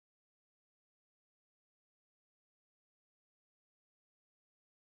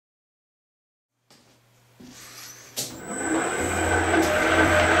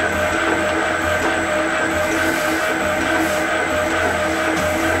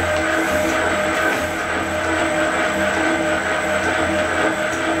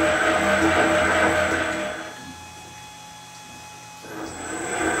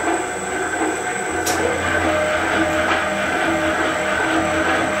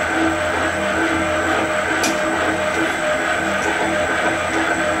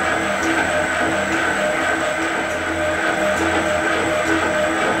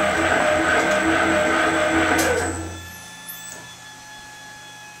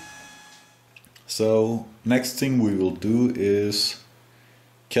So next thing we will do is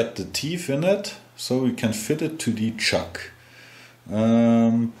cut the teeth in it so we can fit it to the chuck.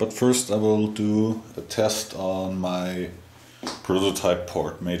 But first I will do a test on my prototype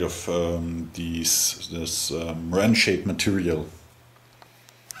port made of this wrench-shaped material.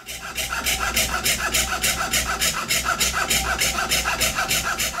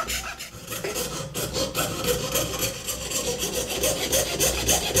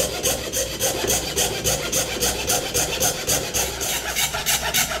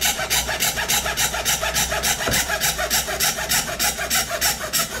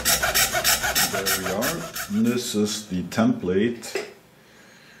 There we are. This is the template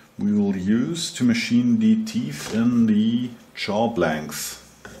we will use to machine the teeth in the jaw blanks.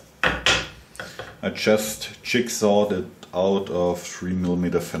 I just jigsawed it out of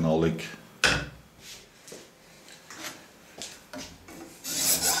 3mm phenolic.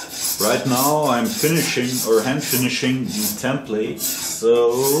 Right now I'm finishing or hand finishing the template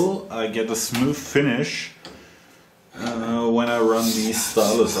so I get a smooth finish when I run the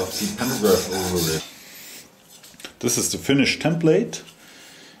stylus of the pantograph over it. This is the finished template.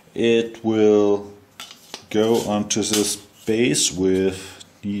 It will go onto this base with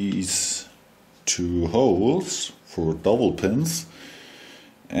these two holes for double pins,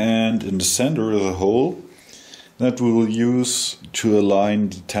 and in the center is a hole that we will use to align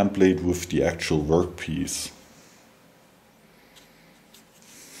the template with the actual workpiece.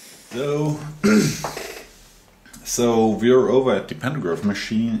 So we're over at the pantograph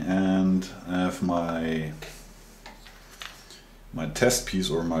machine and I have my test piece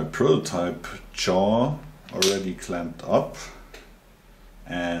or my prototype jaw already clamped up,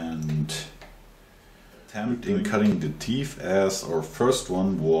 and attempting cutting the teeth as our first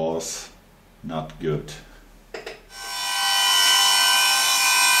one was not good.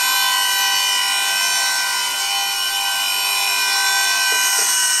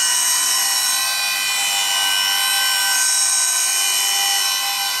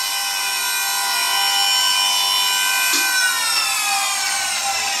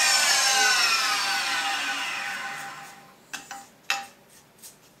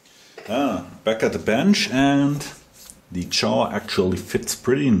 Back at the bench, and the jaw actually fits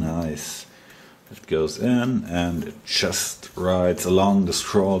pretty nice. It goes in and it just rides along the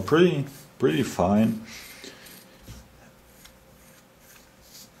scroll pretty fine.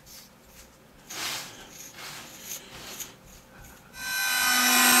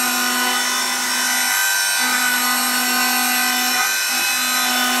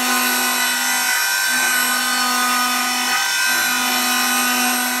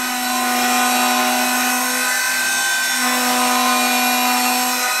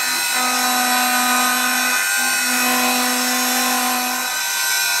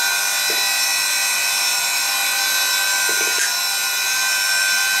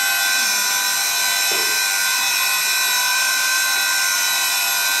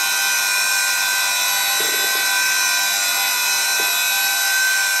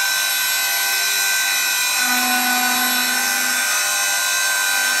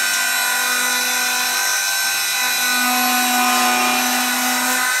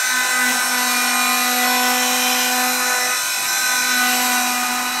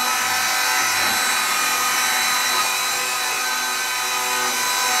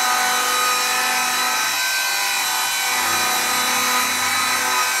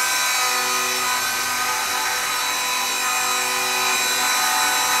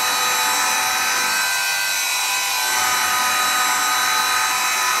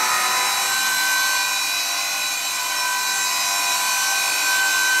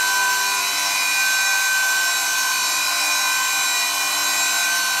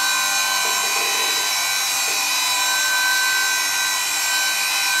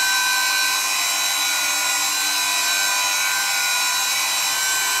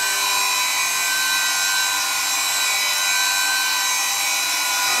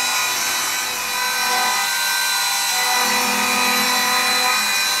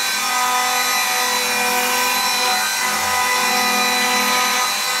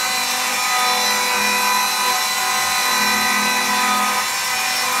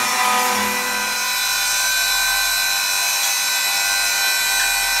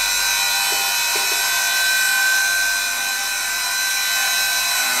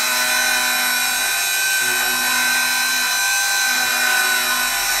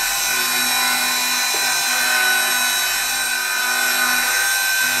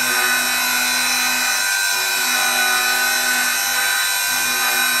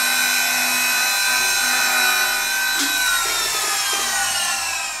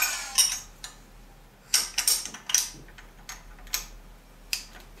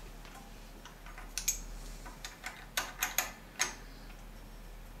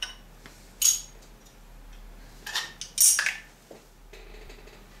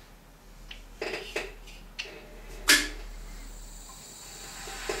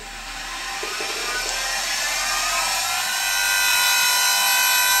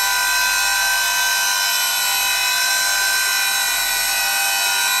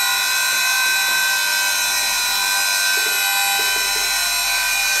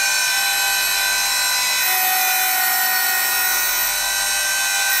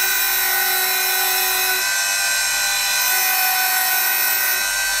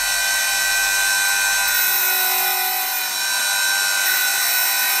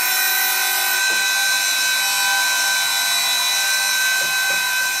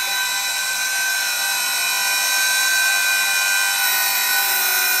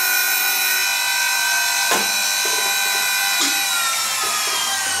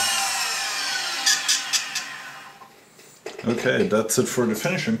 Okay, that's it for the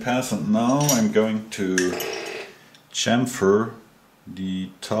finishing pass, and now I'm going to chamfer the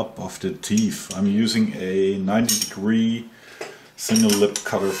top of the teeth. I'm using a 90-degree single lip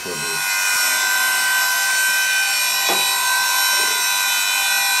cutter for this.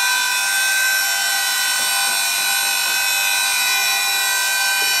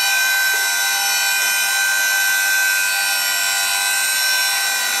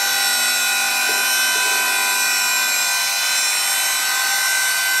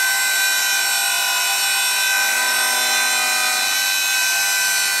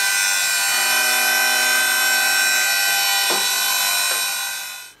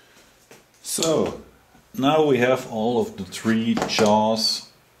 So, now we have all of the 3 jaws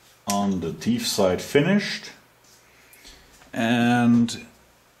on the teeth side finished, and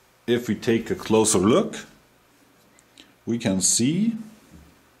if we take a closer look, we can see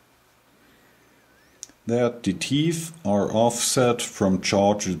that the teeth are offset from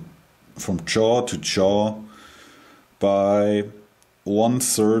jaw to jaw by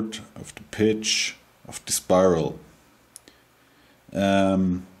 1/3 of the pitch of the spiral.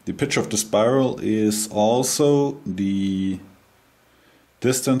 The pitch of the spiral is also the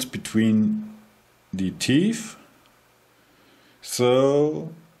distance between the teeth. So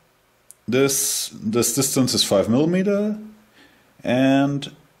this distance is 5 mm,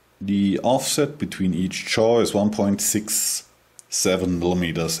 and the offset between each jaw is 1.67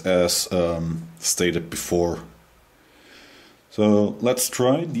 mm, as stated before. So let's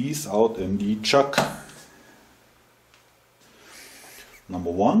try these out in the chuck.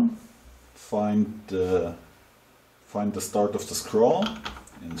 Number 1, find the start of the scroll,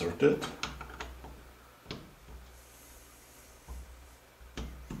 insert it.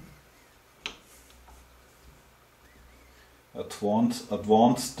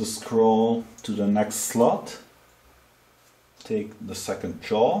 Advance the scroll to the next slot. Take the second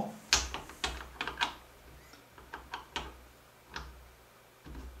jaw.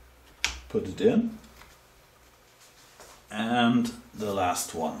 Put it in. And the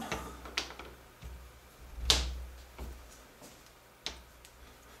last one.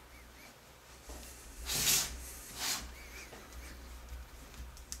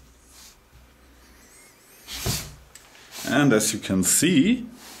 And as you can see,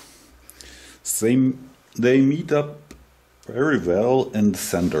 they meet up very well in the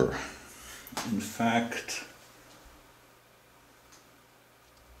center. In fact,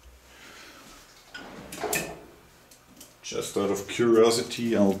 just out of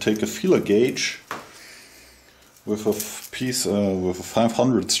curiosity, I'll take a feeler gauge with a piece with a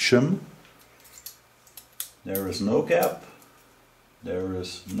 500th shim. There is no gap. There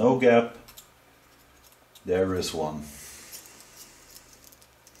is no gap. There is one.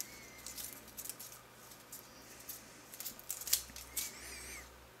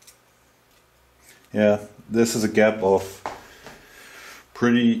 Yeah, this is a gap of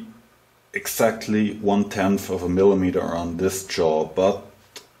pretty exactly 1/10 of a millimeter on this jaw, but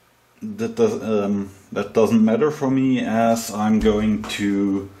that doesn't matter for me, as I'm going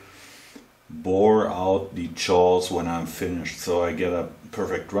to bore out the jaws when I'm finished, so I get a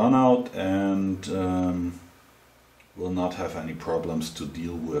perfect run out and will not have any problems to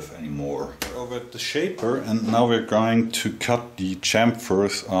deal with anymore. Over at the shaper, and now we're going to cut the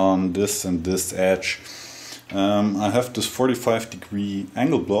chamfers on this and this edge. I have this 45-degree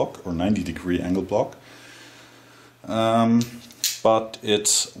angle block, or 90-degree angle block, but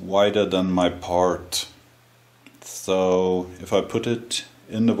it's wider than my part. So if I put it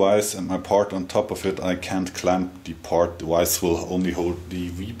in the vise and my part on top of it, I can't clamp the part. The vise will only hold the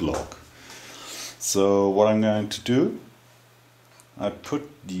V-block. So what I'm going to do, I put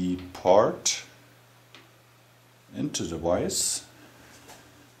the part into the vise,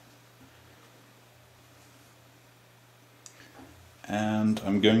 and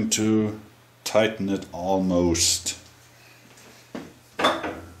I'm going to tighten it almost.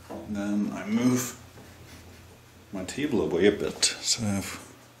 Then I move my table away a bit so I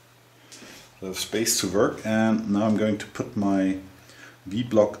have space to work, and now I'm going to put my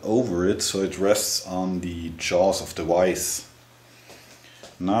V-block over it so it rests on the jaws of the vise.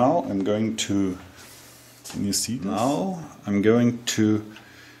 Now I'm going to, can you see this? Now I'm going to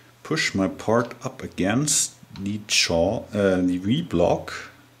push my part up against the jaw, the V-block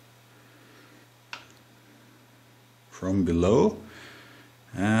from below,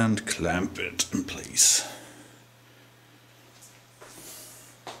 and clamp it in place.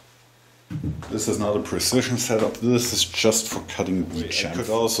 This is not a precision setup, this is just for cutting the chamfer. I could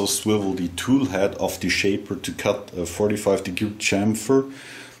also swivel the tool head of the shaper to cut a 45-degree chamfer,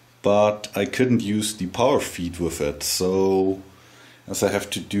 but I couldn't use the power feed with it. So as I have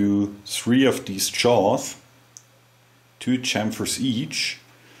to do 3 of these jaws, 2 chamfers each,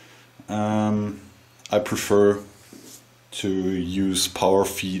 I prefer to use power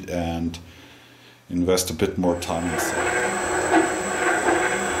feed and invest a bit more time in it.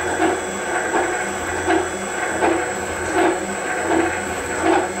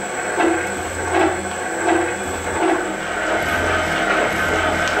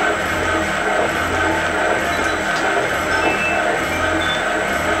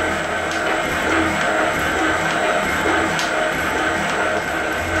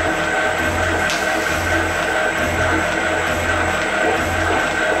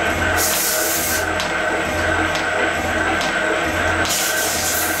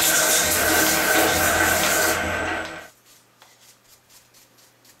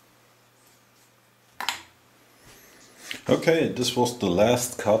 Okay, this was the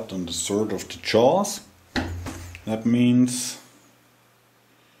last cut on the third of the jaws. That means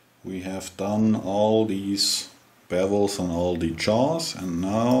we have done all these bevels on all the jaws, and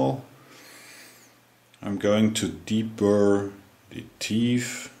now I'm going to deburr the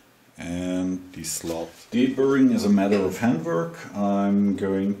teeth and the slot. Deburring is a matter of handwork. I'm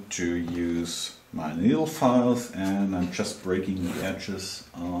going to use my needle files and I'm just breaking the edges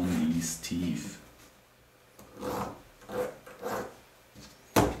on these teeth.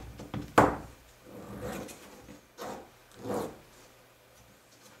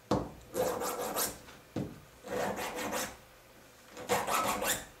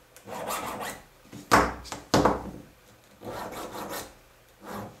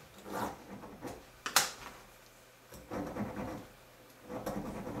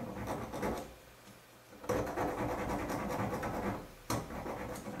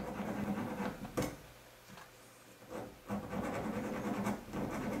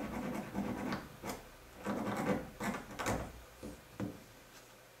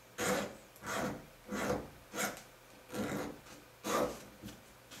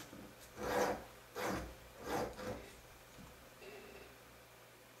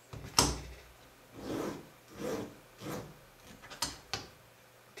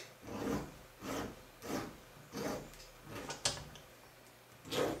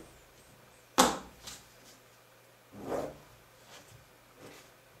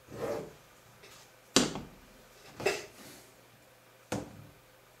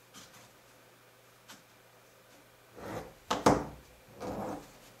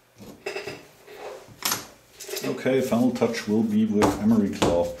 Okay, final touch will be with emery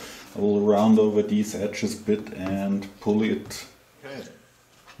cloth. I will round over these edges a bit and pull it. Okay.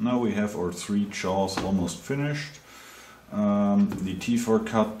 Now we have our 3 jaws almost finished. The teeth are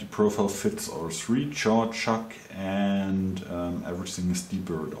cut, the profile fits our 3 jaw chuck, and everything is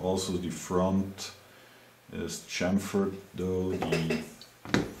deburred. Also the front is chamfered, though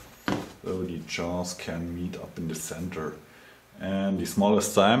the jaws can meet up in the center. And the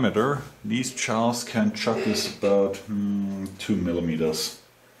smallest diameter these jaws can chuck is about 2 millimeters.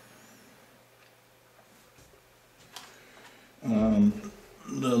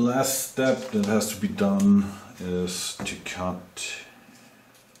 The last step that has to be done is to cut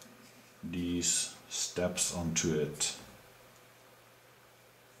these steps onto it.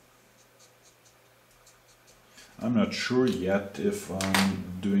 I'm not sure yet if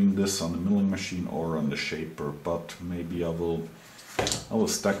I'm doing this on the milling machine or on the shaper, but maybe I will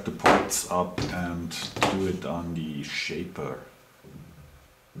stack the parts up and do it on the shaper.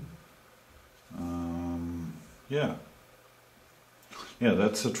 Yeah,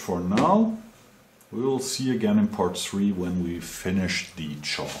 that's it for now. We will see again in part 3 when we finish the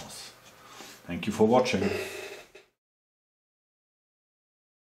jaws. Thank you for watching.